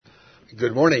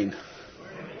Good morning.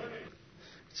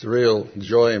 It's a real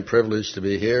joy and privilege to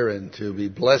be here and to be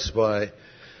blessed by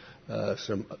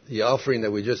the offering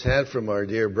that we just had from our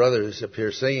dear brothers up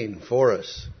here singing for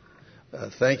us.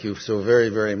 Thank you so very,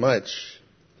 very much.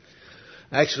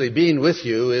 Actually, being with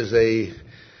you is a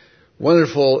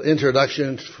wonderful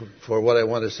introduction for what I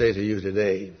want to say to you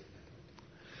today.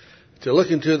 To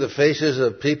look into the faces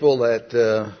of people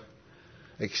that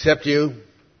accept you,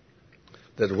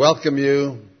 that welcome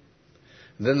you,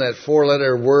 and then that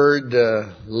four-letter word,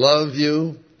 love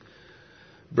you,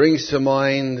 brings to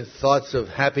mind thoughts of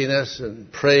happiness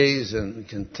and praise and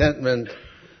contentment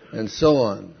and so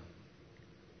on.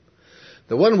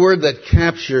 The one word that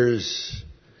captures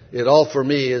it all for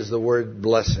me is the word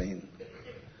blessing.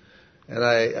 And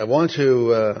I want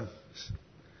to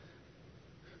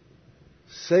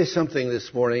say something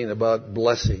this morning about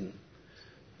blessing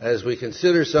as we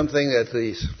consider something that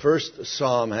the first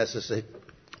psalm has to say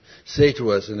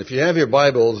to us. And if you have your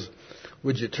Bibles,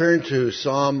 would you turn to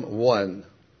Psalm 1,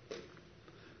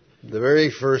 the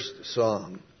very first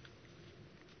psalm.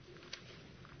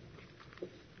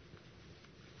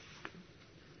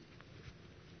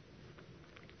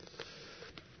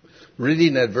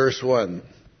 Reading at verse 1.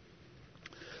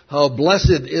 How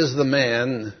blessed is the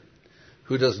man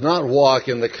who does not walk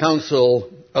in the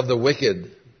counsel of the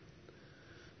wicked,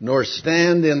 nor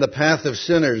stand in the path of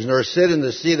sinners, nor sit in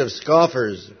the seat of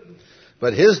scoffers.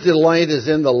 But his delight is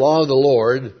in the law of the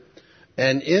Lord,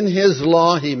 and in his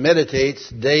law he meditates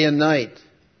day and night.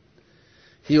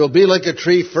 He will be like a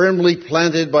tree firmly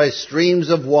planted by streams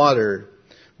of water,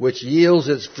 which yields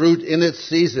its fruit in its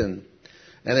season,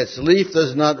 and its leaf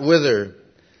does not wither,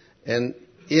 and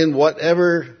in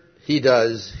whatever he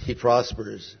does, he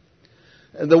prospers.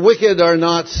 And the wicked are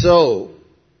not so.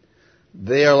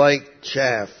 They are like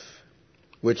chaff,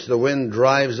 which the wind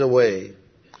drives away.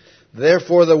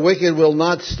 Therefore the wicked will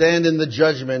not stand in the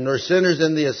judgment, nor sinners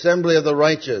in the assembly of the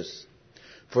righteous.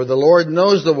 For the Lord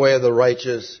knows the way of the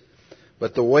righteous,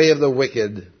 but the way of the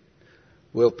wicked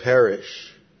will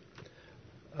perish.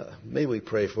 May we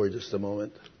pray for just a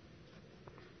moment.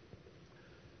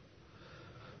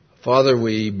 Father,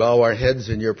 we bow our heads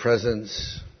in your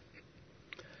presence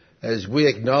as we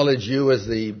acknowledge you as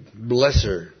the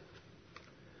blesser,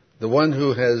 the one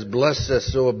who has blessed us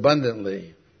so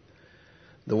abundantly,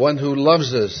 the one who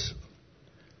loves us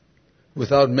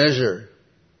without measure.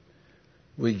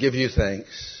 We give you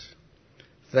thanks.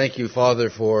 Thank you,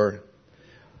 Father, for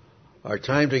our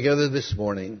time together this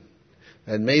morning.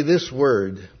 And may this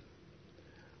word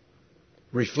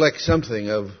reflect something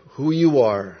of who you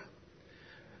are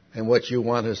and what you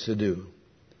want us to do.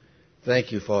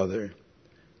 Thank you, Father.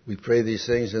 We pray these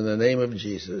things in the name of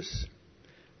Jesus.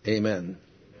 Amen.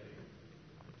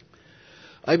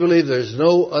 I believe there's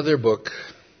no other book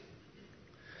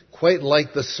quite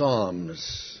like the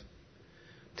Psalms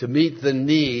to meet the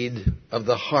need of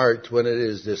the heart when it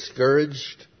is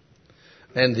discouraged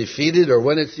and defeated, or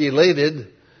when it's elated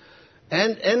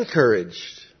and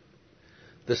encouraged.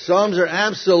 The Psalms are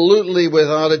absolutely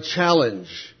without a challenge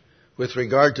with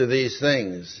regard to these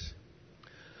things.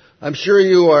 I'm sure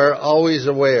you are always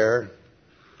aware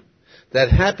that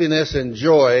happiness and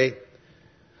joy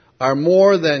are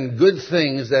more than good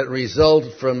things that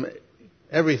result from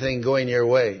everything going your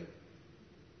way.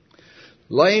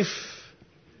 Life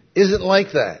isn't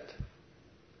like that,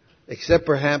 except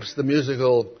perhaps the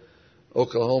musical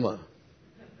Oklahoma.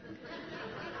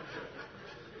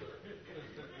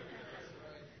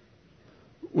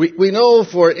 We know,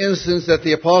 for instance, that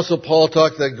the Apostle Paul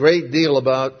talked a great deal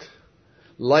about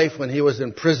life when he was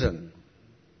in prison.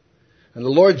 And the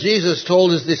Lord Jesus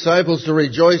told his disciples to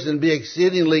rejoice and be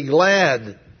exceedingly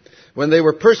glad when they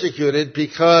were persecuted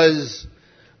because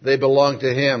they belonged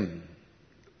to him.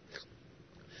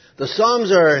 The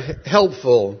Psalms are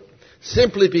helpful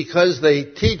simply because they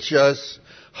teach us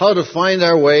how to find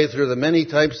our way through the many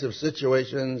types of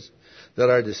situations that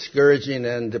are discouraging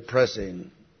and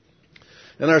depressing.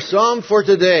 And our psalm for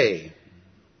today,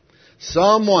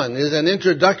 Psalm 1, is an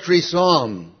introductory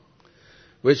psalm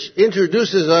which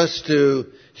introduces us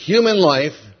to human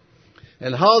life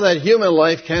and how that human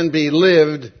life can be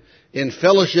lived in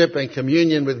fellowship and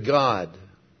communion with God.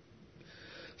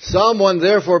 Psalm 1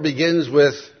 therefore begins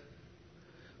with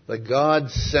the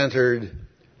God-centered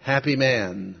happy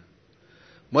man.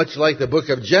 Much like the book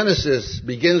of Genesis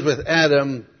begins with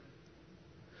Adam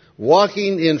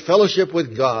walking in fellowship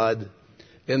with God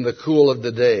in the cool of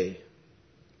the day.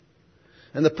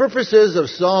 And the purposes of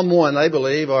Psalm 1, I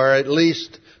believe, are at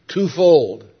least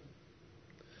twofold.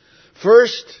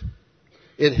 First,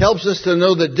 it helps us to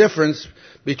know the difference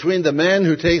between the man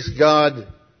who takes God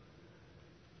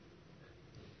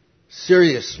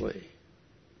seriously.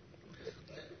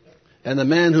 And the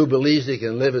man who believes he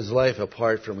can live his life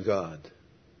apart from God.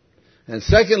 And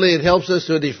secondly, it helps us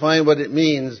to define what it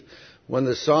means when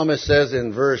the psalmist says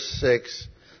in verse 6,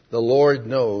 the Lord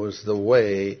knows the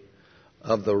way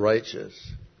of the righteous.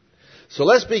 So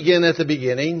let's begin at the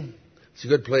beginning. It's a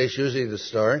good place usually to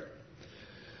start.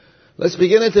 Let's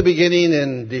begin at the beginning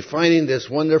in defining this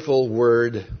wonderful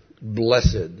word,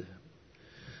 blessed.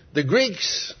 The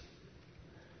Greeks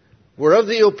were of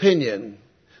the opinion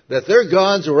that their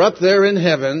gods were up there in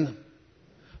heaven,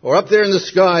 or up there in the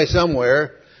sky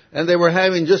somewhere, and they were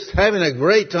having a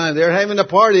great time. They were having a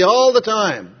party all the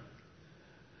time.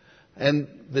 And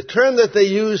the term that they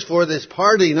used for this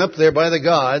partying up there by the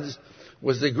gods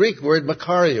was the Greek word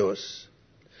makarios.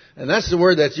 And that's the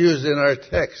word that's used in our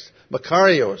text,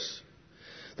 makarios.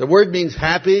 The word means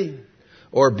happy,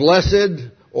 or blessed,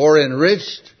 or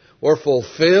enriched, or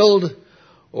fulfilled,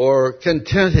 or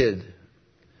contented.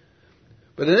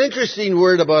 But an interesting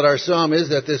word about our psalm is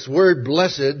that this word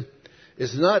blessed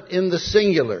is not in the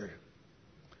singular.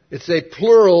 It's a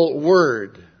plural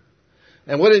word.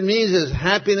 And what it means is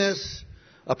happiness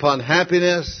upon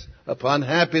happiness upon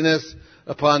happiness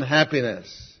upon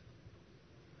happiness.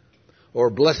 Or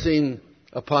blessing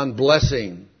upon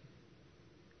blessing.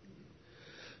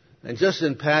 And just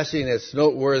in passing, it's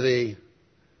noteworthy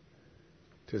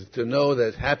to know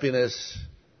that happiness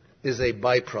is a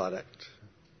byproduct.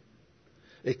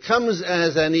 It comes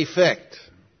as an effect.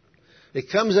 It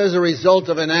comes as a result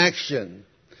of an action.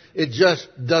 It just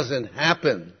doesn't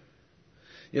happen.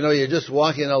 You know, you're just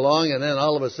walking along and then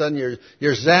all of a sudden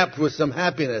you're zapped with some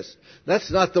happiness. That's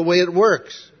not the way it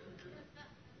works.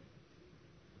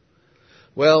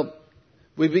 Well,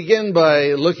 we begin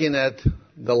by looking at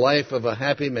the life of a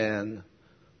happy man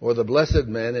or the blessed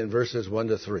man in verses 1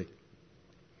 to 3.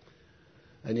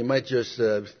 And you might just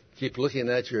keep looking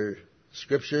at your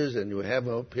scriptures, and you have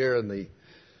them up here on the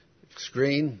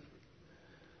screen.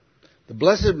 The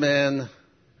blessed man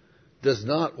does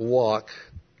not walk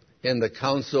in the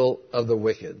counsel of the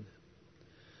wicked.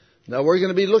 Now we're going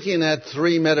to be looking at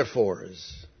 3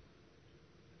 metaphors.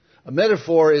 A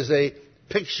metaphor is a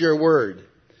picture word.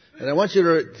 And I want you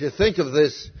to think of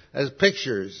this as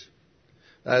pictures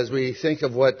as we think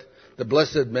of what the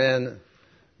blessed man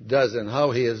does and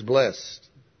how he is blessed.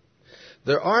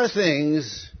 There are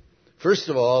things, first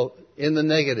of all, in the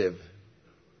negative.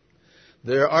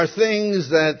 There are things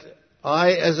that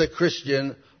I, as a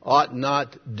Christian, ought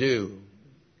not do.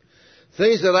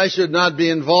 Things that I should not be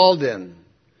involved in.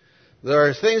 There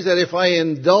are things that if I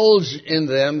indulge in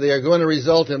them, they are going to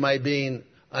result in my being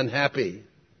unhappy.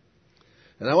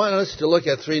 And I want us to look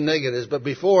at 3 negatives, but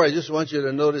before, I just want you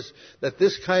to notice that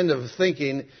this kind of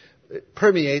thinking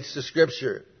permeates the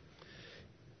Scripture.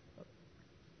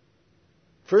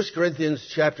 1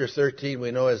 Corinthians chapter 13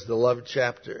 we know as the love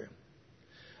chapter.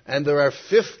 And there are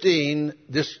 15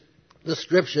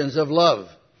 descriptions of love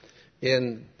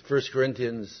in 1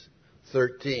 Corinthians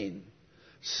 13.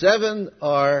 7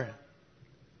 are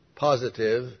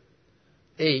positive,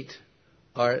 8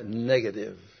 are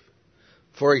negative.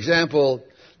 For example,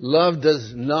 love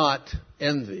does not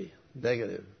envy,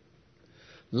 negative.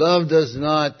 Love is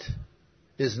not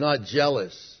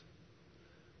jealous,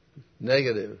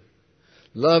 negative.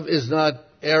 Love is not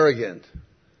arrogant,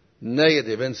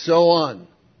 negative, and so on.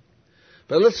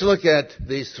 But let's look at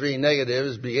these 3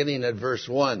 negatives beginning at verse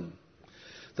 1.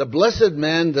 The blessed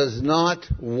man does not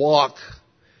walk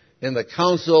in the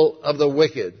counsel of the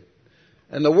wicked.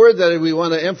 And the word that we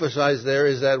want to emphasize there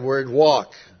is that word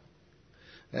walk.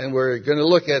 And we're going to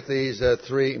look at these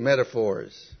 3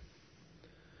 metaphors.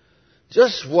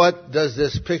 Just what does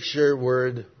this picture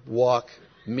word walk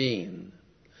mean?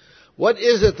 What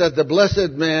is it that the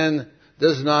blessed man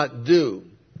does not do?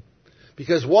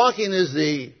 Because walking is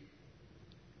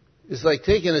like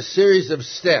taking a series of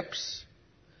steps.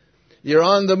 You're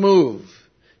on the move.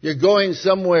 You're going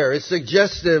somewhere. It's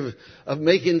suggestive of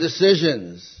making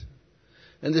decisions.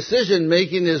 And decision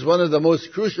making is one of the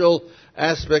most crucial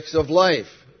aspects of life.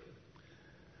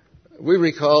 We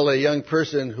recall a young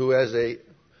person who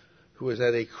was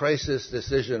at a crisis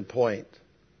decision point.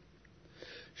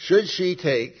 Should she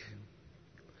take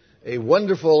a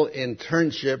wonderful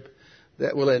internship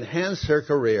that will enhance her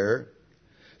career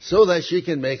so that she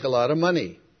can make a lot of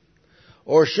money?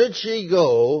 Or should she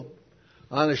go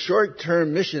on a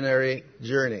short-term missionary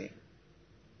journey?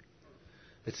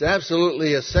 It's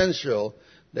absolutely essential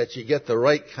that you get the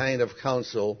right kind of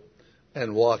counsel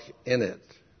and walk in it.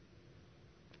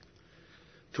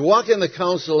 To walk in the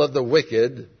counsel of the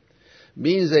wicked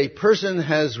means a person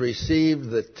has received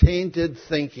the tainted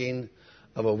thinking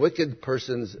of a wicked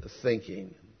person's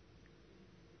thinking.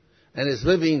 and is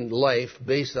living life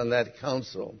based on that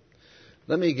counsel.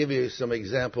 Let me give you some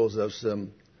examples of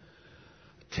some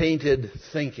tainted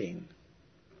thinking.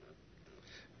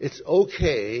 It's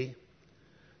okay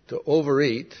to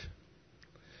overeat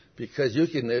because you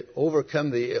can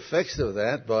overcome the effects of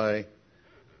that by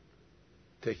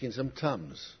taking some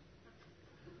Tums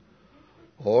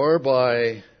or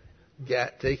by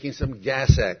taking some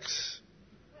Gas-X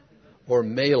or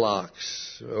Maalox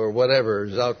or whatever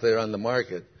is out there on the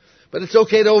market. But it's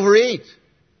okay to overeat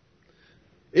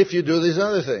if you do these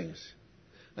other things.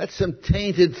 That's some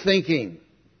tainted thinking.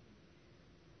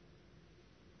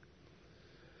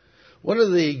 One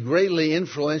of the greatly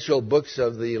influential books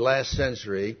of the last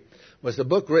century was a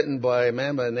book written by a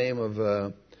man by the name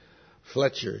of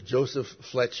Fletcher, Joseph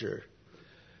Fletcher.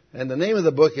 And the name of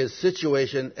the book is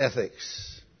Situation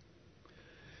Ethics.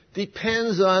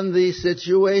 Depends on the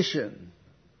situation.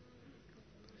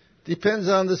 Depends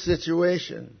on the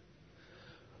situation.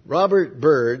 Robert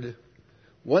Byrd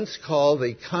once called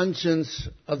the conscience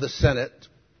of the Senate,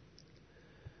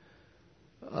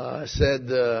 said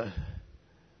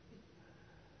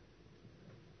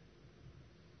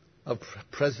of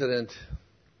President,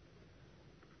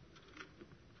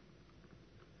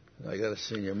 I got a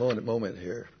senior moment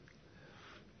here,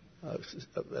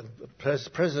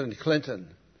 President Clinton.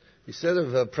 He said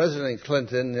of President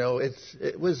Clinton,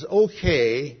 it was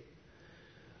okay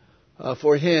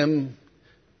for him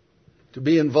to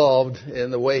be involved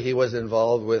in the way he was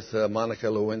involved with Monica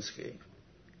Lewinsky.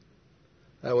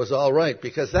 That was all right,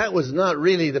 because that was not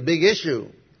really the big issue,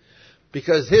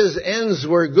 because his ends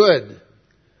were good.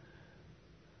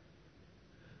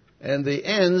 And the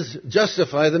ends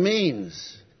justify the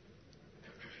means.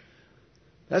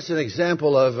 That's an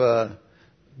example of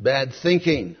bad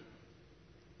thinking.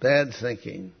 Bad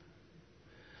thinking.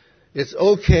 It's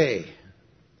okay.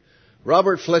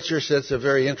 Robert Fletcher said some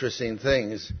very interesting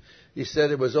things. He said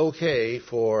it was okay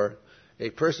for a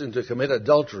person to commit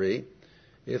adultery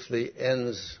if the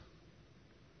ends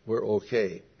were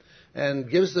okay. And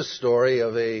gives the story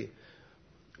of a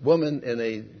woman in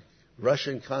a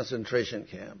Russian concentration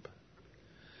camp.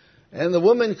 And the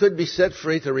woman could be set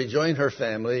free to rejoin her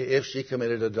family if she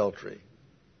committed adultery.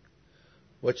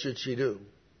 What should she do?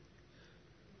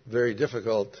 Very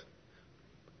difficult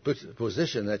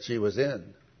position that she was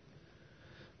in.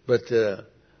 But the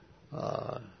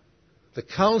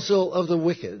counsel of the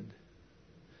wicked,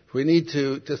 we need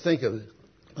to think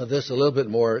of this a little bit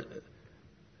more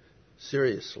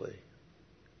seriously.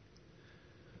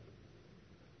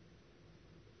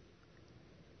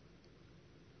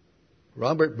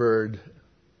 Robert Byrd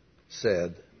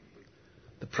said,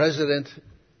 the president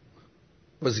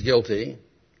was guilty.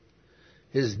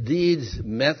 His deeds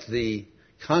met the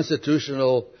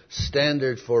constitutional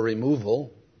standard for removal.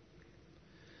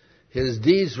 His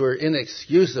deeds were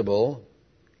inexcusable,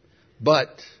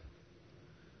 but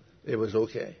it was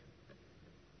okay.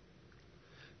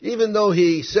 Even though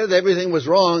he said everything was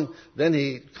wrong, then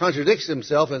he contradicts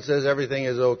himself and says everything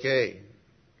is okay.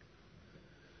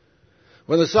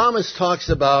 When the psalmist talks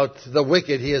about the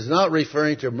wicked, he is not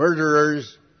referring to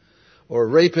murderers or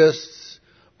rapists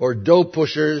or dope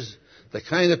pushers, the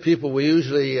kind of people we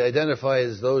usually identify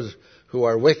as those who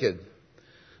are wicked.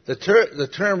 The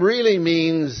term really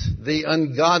means the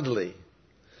ungodly,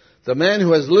 the man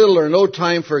who has little or no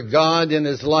time for God in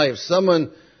his life,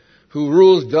 someone who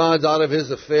rules God out of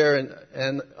his affair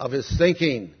and of his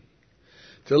thinking.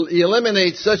 To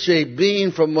eliminate such a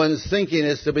being from one's thinking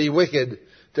is to be wicked,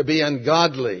 to be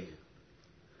ungodly.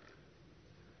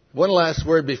 One last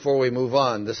word before we move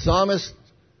on. The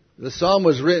psalm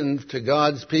was written to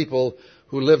God's people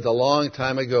who lived a long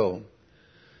time ago.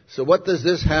 So what does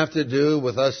this have to do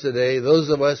with us today, those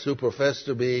of us who profess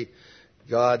to be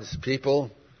God's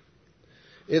people?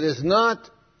 It is not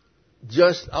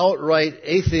just outright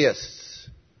atheists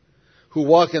who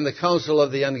walk in the counsel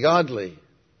of the ungodly.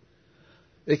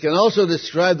 It can also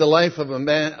describe the life of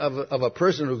a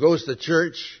person who goes to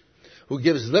church, who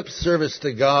gives lip service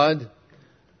to God,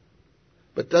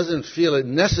 but doesn't feel it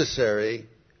necessary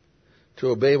to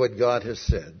obey what God has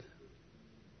said.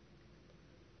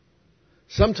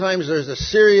 Sometimes there's a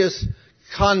serious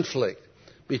conflict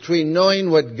between knowing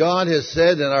what God has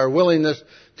said and our willingness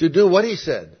to do what He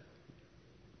said.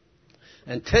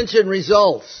 And tension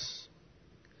results.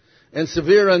 And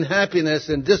severe unhappiness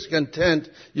and discontent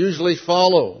usually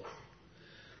follow.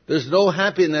 There's no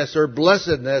happiness or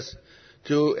blessedness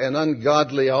to an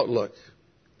ungodly outlook.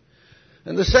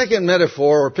 And the second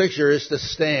metaphor or picture is to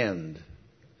stand.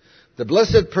 The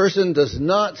blessed person does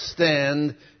not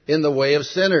stand in the way of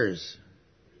sinners.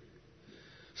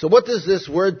 So what does this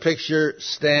word picture,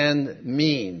 stand,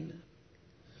 mean?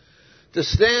 To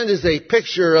stand is a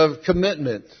picture of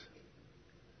commitment,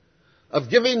 of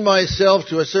giving myself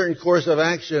to a certain course of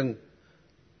action.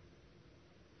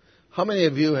 How many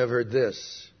of you have heard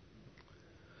this?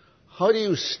 How do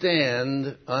you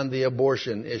stand on the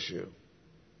abortion issue?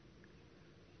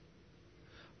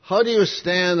 How do you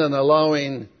stand on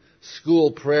allowing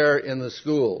school prayer in the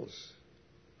schools?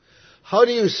 How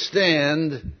do you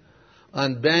stand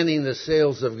on banning the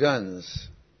sales of guns?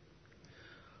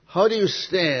 How do you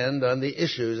stand on the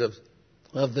issues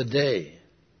of the day?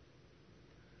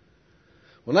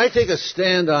 When I take a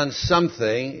stand on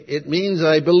something, it means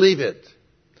I believe it.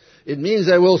 It means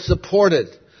I will support it.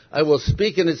 I will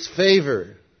speak in its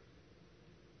favor.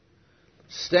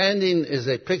 Standing is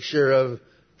a picture of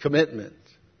commitment.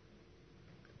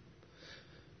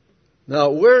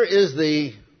 Now, where is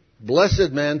the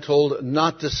blessed man told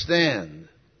not to stand?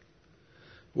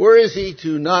 Where is he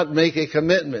to not make a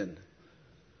commitment?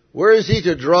 Where is he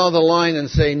to draw the line and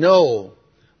say, no,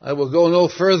 I will go no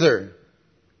further?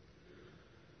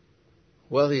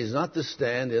 Well, he's not to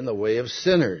stand in the way of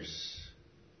sinners.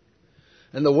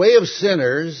 And the way of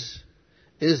sinners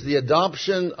is the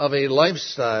adoption of a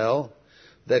lifestyle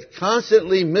that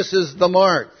constantly misses the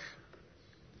mark.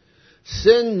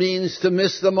 Sin means to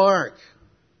miss the mark.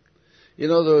 You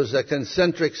know those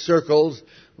concentric circles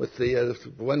with the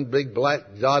one big black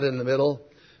dot in the middle?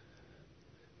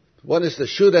 One is to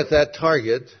shoot at that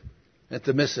target and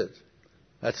to miss it.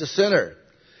 That's a sinner.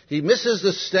 He misses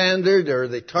the standard or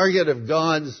the target of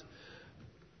God's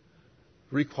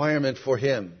requirement for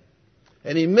him.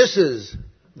 And he misses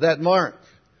that mark.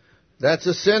 That's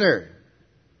a sinner.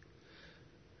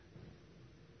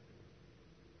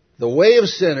 The way of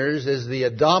sinners is the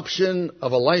adoption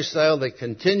of a lifestyle that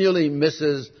continually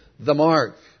misses the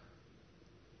mark.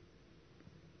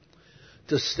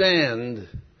 To stand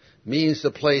means to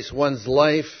place one's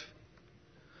life,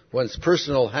 one's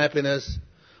personal happiness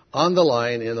on the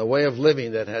line in a way of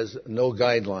living that has no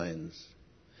guidelines,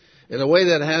 in a way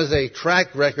that has a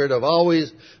track record of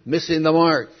always missing the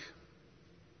mark.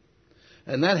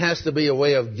 And that has to be a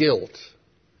way of guilt,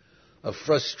 of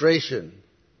frustration,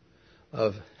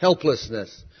 of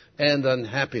helplessness and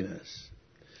unhappiness.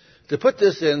 To put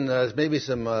this in maybe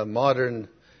some modern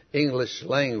English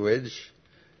language,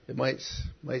 it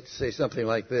might say something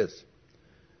like this.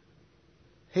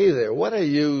 Hey there, what are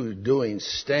you doing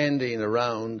standing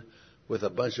around with a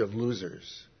bunch of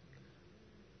losers?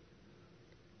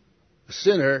 A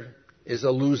sinner is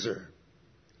a loser.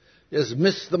 He has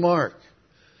missed the mark.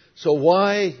 So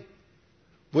why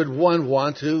would one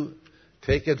want to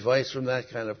take advice from that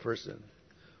kind of person?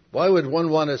 Why would one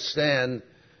want to stand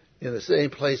in the same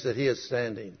place that he is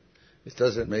standing? It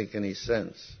doesn't make any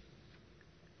sense.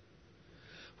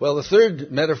 Well, the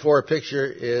third metaphor picture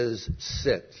is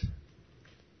sit.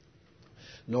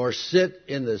 Nor sit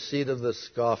in the seat of the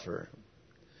scoffer.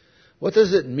 What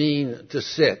does it mean to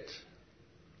sit?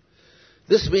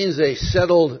 This means a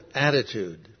settled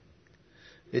attitude.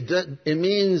 It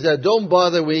means don't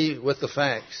bother me with the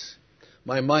facts.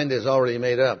 My mind is already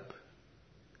made up.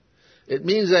 It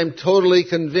means I'm totally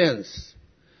convinced.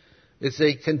 It's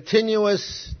a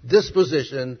continuous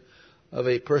disposition of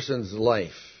a person's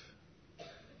life.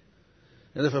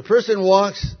 And if a person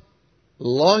walks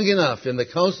long enough in the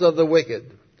counsel of the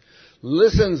wicked,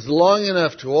 listens long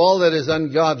enough to all that is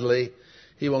ungodly,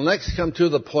 he will next come to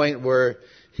the point where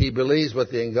he believes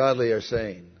what the ungodly are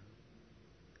saying.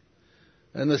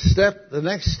 And the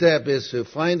next step is to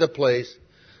find a place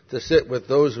to sit with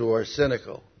those who are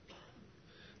cynical.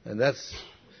 And that's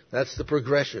the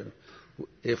progression.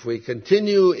 If we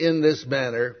continue in this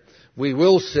manner, we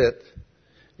will sit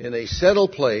in a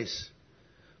settled place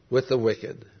with the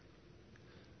wicked.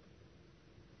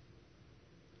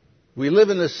 We live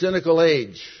in a cynical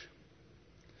age.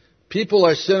 People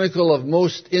are cynical of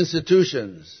most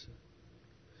institutions,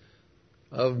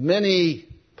 of many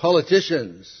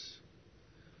politicians,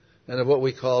 and of what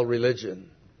we call religion.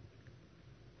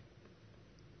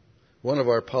 One of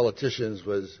our politicians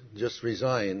was just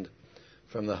resigned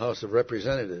from the House of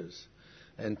Representatives,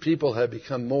 and people have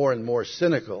become more and more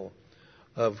cynical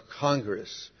of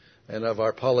Congress and of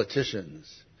our politicians.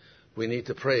 We need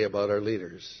to pray about our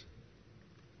leaders.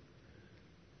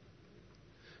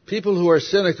 People who are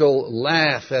cynical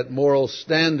laugh at moral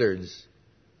standards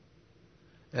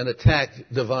and attack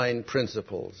divine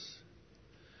principles.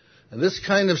 And this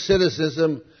kind of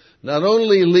cynicism not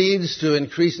only leads to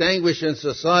increased anguish in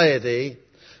society,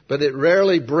 but it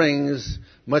rarely brings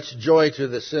much joy to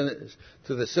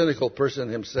the cynical person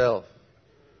himself.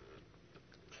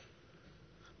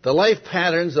 The life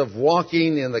patterns of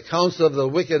walking in the counsel of the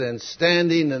wicked and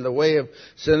standing in the way of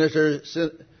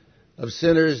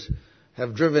sinners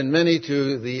have driven many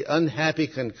to the unhappy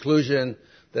conclusion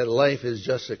that life is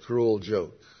just a cruel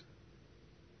joke.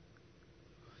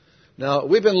 Now,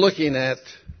 we've been looking at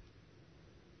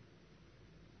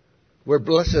where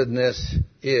blessedness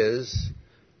is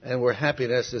and where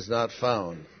happiness is not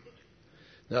found.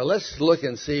 Now, let's look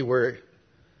and see where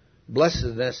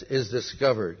blessedness is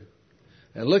discovered.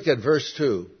 And look at verse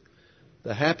 2,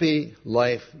 the happy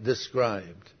life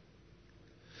described.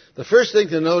 The first thing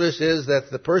to notice is that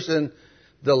the person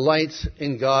delights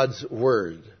in God's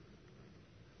Word.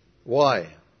 Why?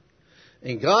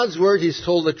 In God's Word, he's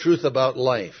told the truth about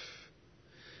life.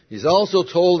 He's also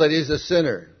told that he's a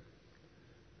sinner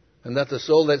and that the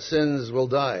soul that sins will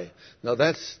die. Now,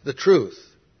 that's the truth,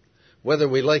 whether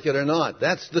we like it or not.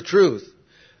 That's the truth.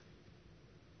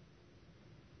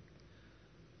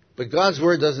 But God's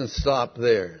Word doesn't stop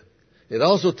there. It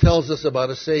also tells us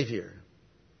about a Savior.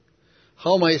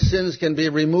 How my sins can be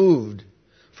removed,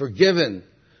 forgiven,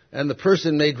 and the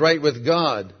person made right with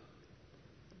God.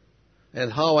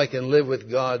 And how I can live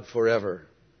with God forever.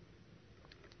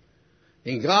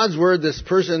 In God's Word, this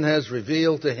person has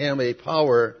revealed to him a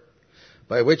power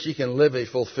by which he can live a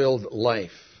fulfilled life.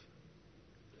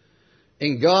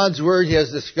 In God's Word, he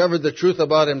has discovered the truth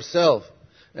about himself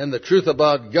and the truth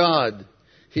about God.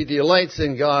 He delights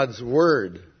in God's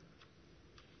Word.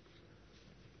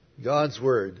 God's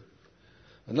Word.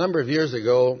 A number of years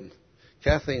ago,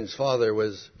 Kathleen's father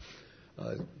was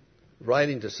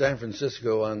riding to San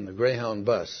Francisco on the Greyhound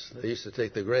bus. They used to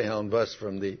take the Greyhound bus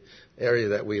from the area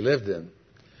that we lived in.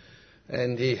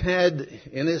 And he had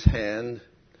in his hand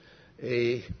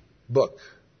a book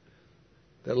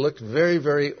that looked very,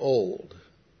 very old,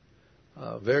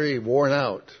 very worn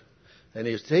out. And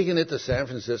he was taking it to San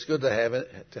Francisco to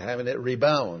having it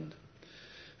rebound.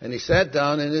 And he sat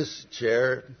down in his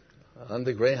chair on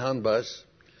the Greyhound bus,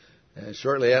 and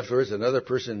shortly afterwards another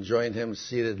person joined him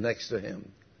seated next to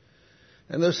him.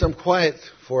 And there was some quiet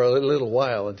for a little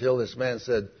while until this man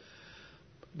said,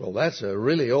 "Well, that's a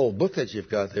really old book that you've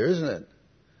got there, isn't it?"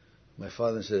 My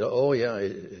father said, "Oh, yeah,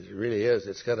 it really is.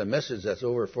 It's got a message that's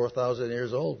over 4,000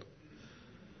 years old."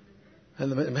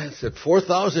 And the man said,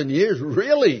 4,000 years?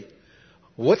 Really?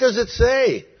 What does it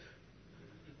say?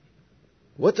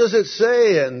 What does it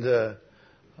say? And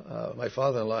my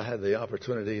father-in-law had the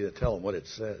opportunity to tell him what it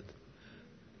said.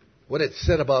 What it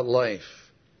said about life.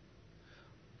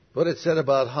 What it said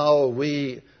about how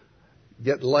we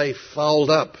get life fouled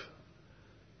up.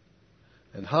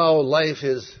 And how life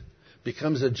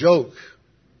becomes a joke.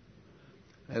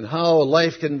 And how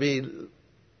life can be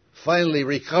finally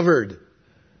recovered.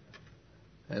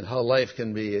 And how life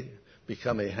can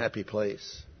become a happy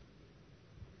place.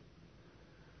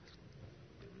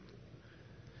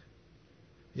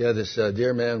 Yeah, this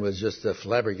dear man was just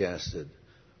flabbergasted.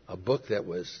 A book that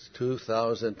was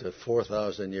 2,000 to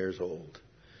 4,000 years old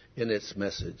in its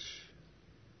message.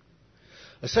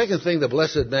 A second thing the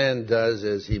blessed man does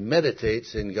is he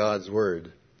meditates in God's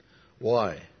Word.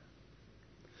 Why?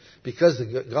 Because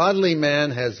the godly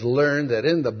man has learned that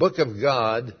in the book of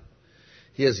God,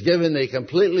 he is given a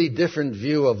completely different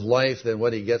view of life than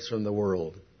what he gets from the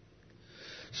world.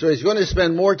 So he's going to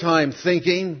spend more time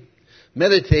thinking,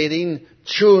 meditating,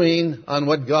 chewing on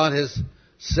what God has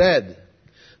said.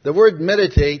 The word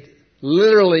meditate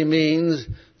literally means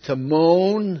to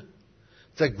moan,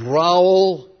 to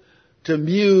growl, to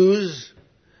muse.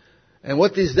 And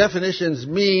what these definitions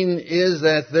mean is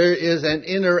that there is an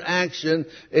interaction,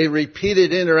 a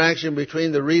repeated interaction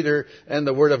between the reader and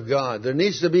the Word of God. There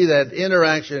needs to be that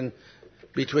interaction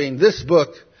between this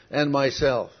book and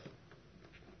myself.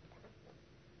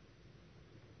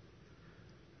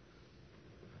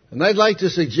 And I'd like to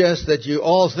suggest that you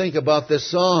all think about this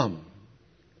psalm,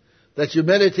 that you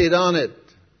meditate on it,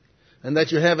 and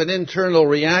that you have an internal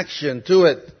reaction to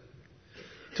it,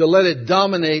 to let it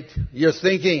dominate your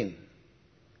thinking.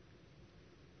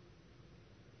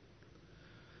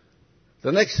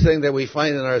 The next thing that we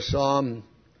find in our psalm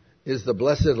is the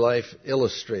blessed life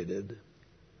illustrated.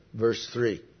 Verse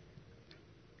 3.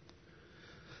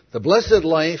 The blessed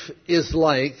life is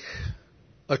like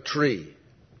a tree.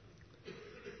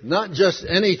 Not just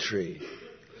any tree,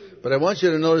 but I want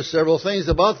you to notice several things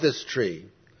about this tree.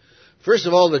 First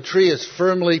of all, the tree is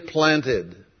firmly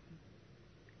planted.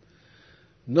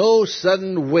 No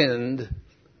sudden wind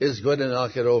is going to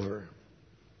knock it over.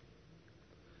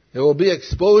 It will be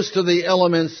exposed to the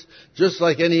elements just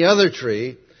like any other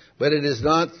tree, but it is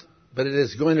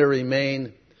going to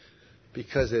remain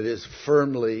because it is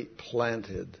firmly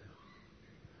planted.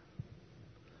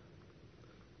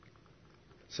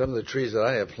 Some of the trees that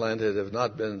I have planted have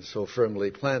not been so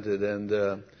firmly planted,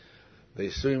 and they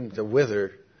seem to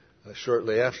wither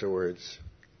shortly afterwards.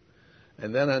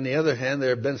 And then on the other hand,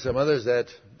 there have been some others that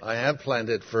I have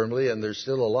planted firmly and they're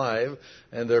still alive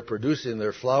and they're producing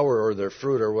their flower or their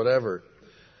fruit or whatever.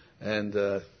 And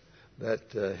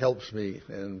that helps me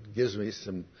and gives me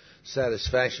some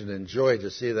satisfaction and joy to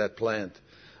see that plant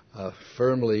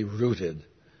firmly rooted.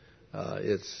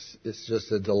 It's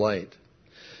just a delight.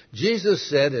 Jesus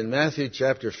said in Matthew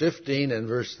chapter 15 and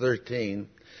verse 13,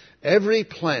 "Every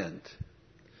plant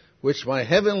which my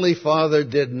heavenly Father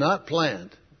did not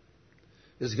plant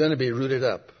is going to be rooted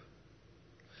up,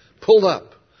 pulled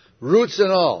up, roots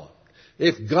and all.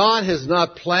 If God has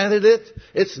not planted it,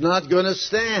 it's not going to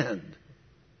stand."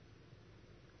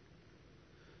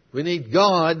 We need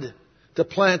God to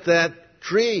plant that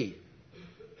tree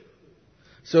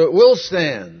so it will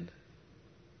stand.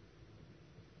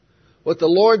 What the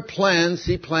Lord plans,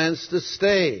 He plans to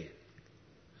stay.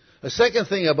 A second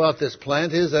thing about this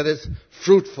plant is that it's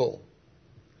fruitful.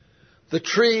 The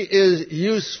tree is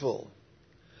useful.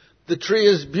 The tree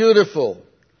is beautiful.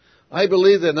 I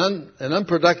believe that an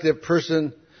unproductive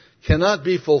person cannot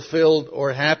be fulfilled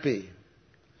or happy.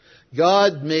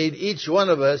 God made each one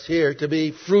of us here to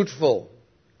be fruitful.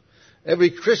 Every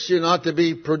Christian ought to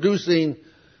be producing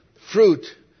fruit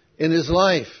in his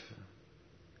life.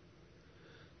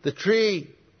 The tree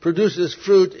produces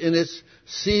fruit in its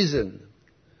season.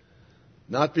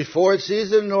 Not before its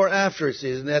season nor after its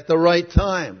season, at the right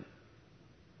time.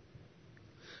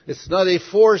 It's not a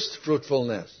forced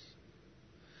fruitfulness.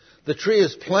 The tree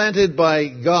is planted by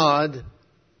God.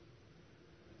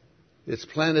 It's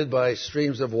planted by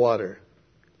streams of water.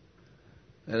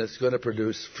 And it's going to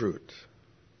produce fruit.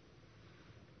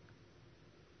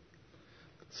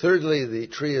 Thirdly, the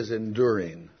tree is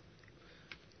enduring.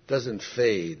 Doesn't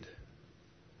fade.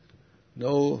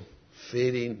 No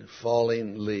fading,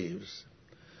 falling leaves.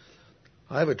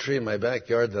 I have a tree in my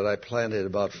backyard that I planted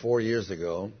about 4 years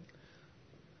ago.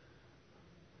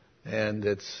 And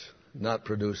it's not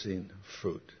producing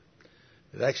fruit.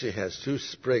 It actually has 2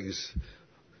 sprigs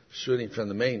shooting from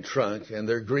the main trunk, and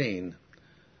they're green,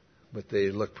 but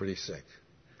they look pretty sick.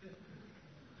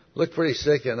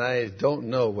 And I don't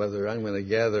know whether I'm going to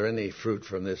gather any fruit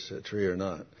from this tree or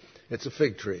not. It's a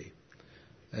fig tree.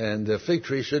 And the fig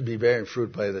tree should be bearing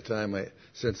fruit by the time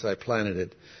since I planted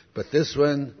it. But this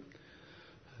one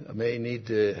may need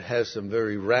to have some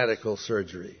very radical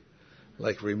surgery,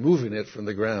 like removing it from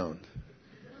the ground.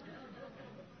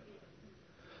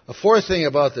 A fourth thing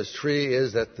about this tree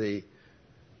is that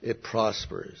it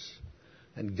prospers.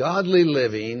 And godly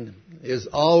living is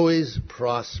always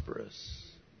prosperous.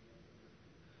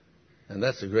 And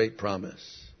that's a great promise.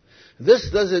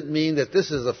 This doesn't mean that this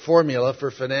is a formula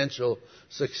for financial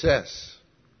success.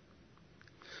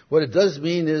 What it does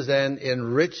mean is an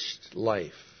enriched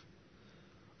life,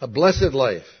 a blessed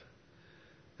life.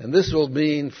 And this will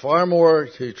mean far more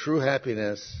to true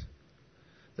happiness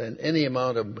than any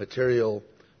amount of material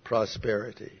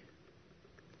prosperity.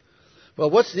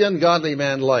 Well, what's the ungodly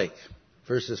man like?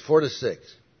 Verses 4 to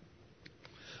 6.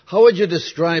 How would you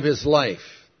describe his life?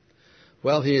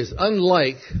 Well, he is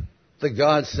unlike the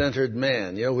God-centered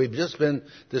man. You know, we've just been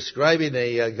describing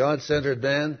a God-centered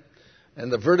man,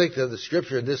 and the verdict of the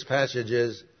Scripture in this passage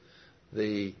is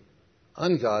the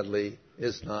ungodly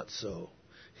is not so.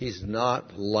 He's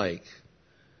not like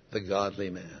the godly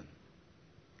man.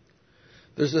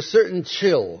 There's a certain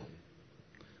chill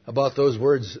about those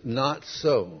words, not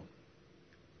so.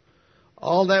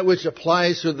 All that which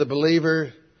applies to the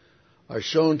believer are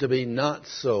shown to be not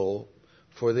so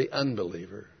for the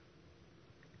unbeliever.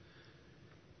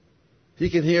 He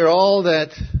can hear all that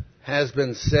has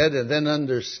been said and then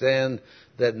understand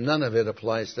that none of it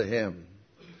applies to him.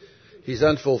 He's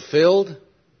unfulfilled.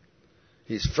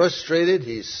 He's frustrated.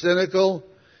 He's cynical.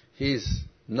 He's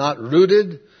not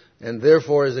rooted and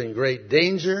therefore is in great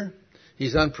danger.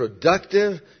 He's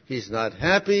unproductive. He's not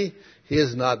happy. He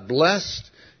is not blessed.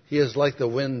 He is like the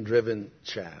wind-driven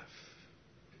chaff.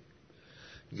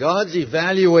 God's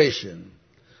evaluation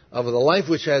of the life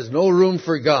which has no room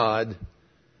for God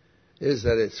is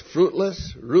that it's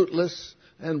fruitless, rootless,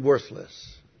 and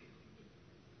worthless.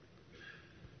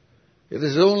 It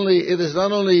is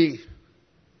not only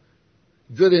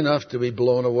good enough to be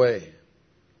blown away.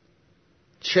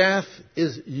 Chaff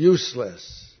is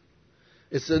useless.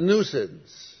 It's a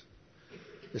nuisance.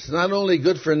 It's not only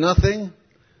good for nothing,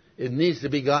 it needs to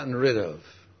be gotten rid of.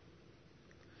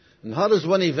 And how does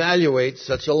one evaluate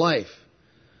such a life?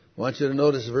 I want you to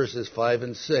notice verses 5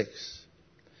 and 6.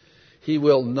 He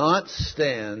will not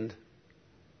stand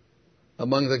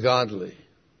among the godly.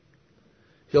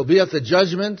 He'll be at the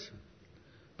judgment,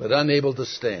 but unable to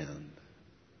stand.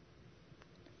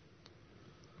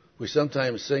 We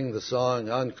sometimes sing the song,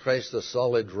 "On Christ the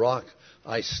solid rock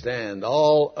I stand.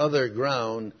 All other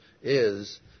ground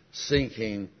is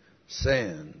sinking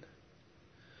sand."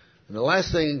 And the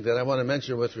last thing that I want to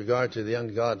mention with regard to the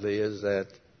ungodly is that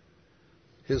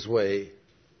his way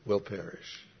will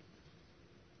perish.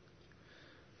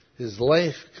 His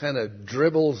life kind of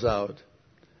dribbles out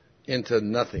into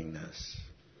nothingness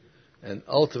and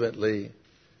ultimately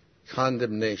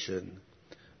condemnation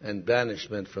and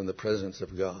banishment from the presence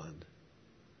of God.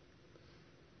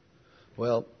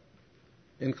 Well,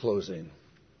 in closing,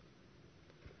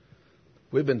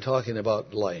 we've been talking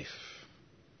about life,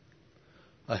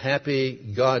 a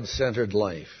happy, God-centered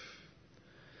life,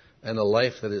 and a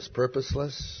life that is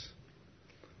purposeless,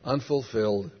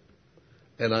 unfulfilled,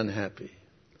 and unhappy.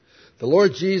 The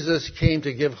Lord Jesus came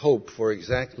to give hope for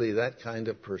exactly that kind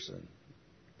of person.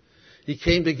 He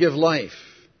came to give life.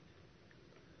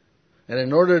 And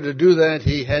in order to do that,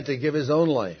 he had to give his own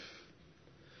life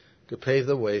to pave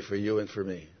the way for you and for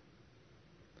me.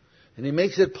 And he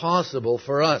makes it possible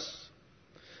for us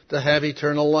to have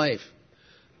eternal life,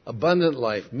 abundant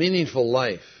life, meaningful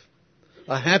life,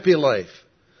 a happy life.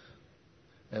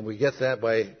 And we get that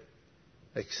by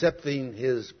accepting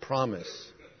his promise,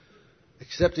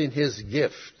 accepting his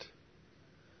gift,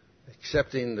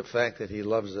 accepting the fact that he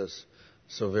loves us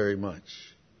so very much.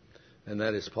 And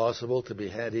that is possible to be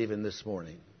had even this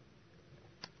morning,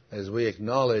 as we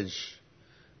acknowledge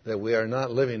that we are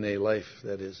not living a life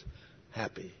that is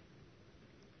happy.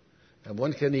 And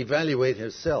one can evaluate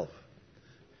himself.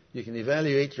 You can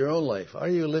evaluate your own life. Are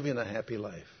you living a happy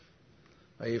life?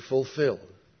 Are you fulfilled?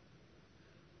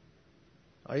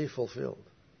 Are you fulfilled?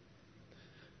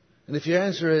 And if your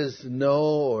answer is no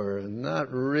or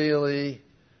not really,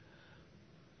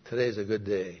 today's a good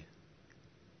day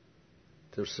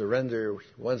to surrender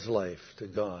one's life to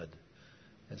God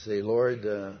and say, Lord,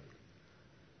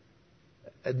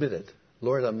 admit it.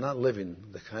 Lord, I'm not living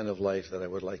the kind of life that I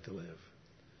would like to live.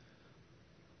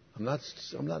 I'm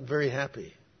not very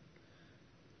happy.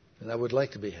 And I would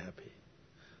like to be happy.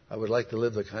 I would like to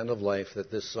live the kind of life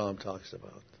that this psalm talks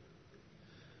about.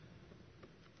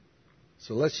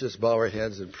 So let's just bow our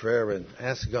heads in prayer and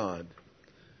ask God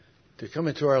to come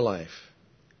into our life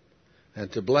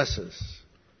and to bless us.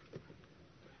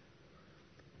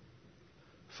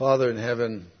 Father in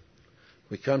heaven,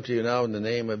 we come to you now in the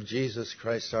name of Jesus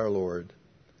Christ our Lord.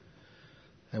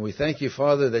 And we thank you,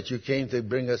 Father, that you came to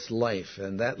bring us life,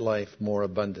 and that life more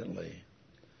abundantly.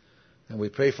 And we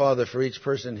pray, Father, for each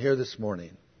person here this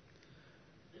morning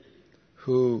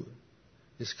who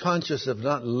is conscious of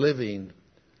not living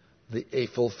a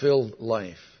fulfilled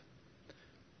life,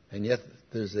 and yet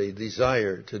there's a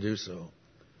desire to do so.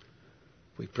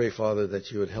 We pray, Father,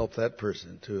 that you would help that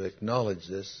person to acknowledge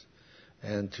this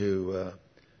and to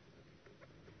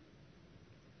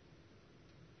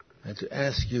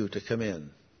ask you to come in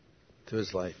to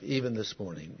his life, even this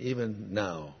morning, even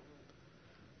now.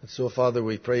 And so, Father,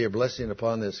 we pray your blessing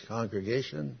upon this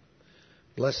congregation.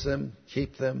 Bless them,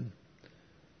 keep them,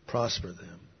 prosper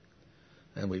them.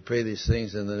 And we pray these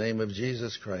things in the name of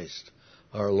Jesus Christ,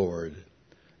 our Lord.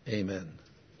 Amen.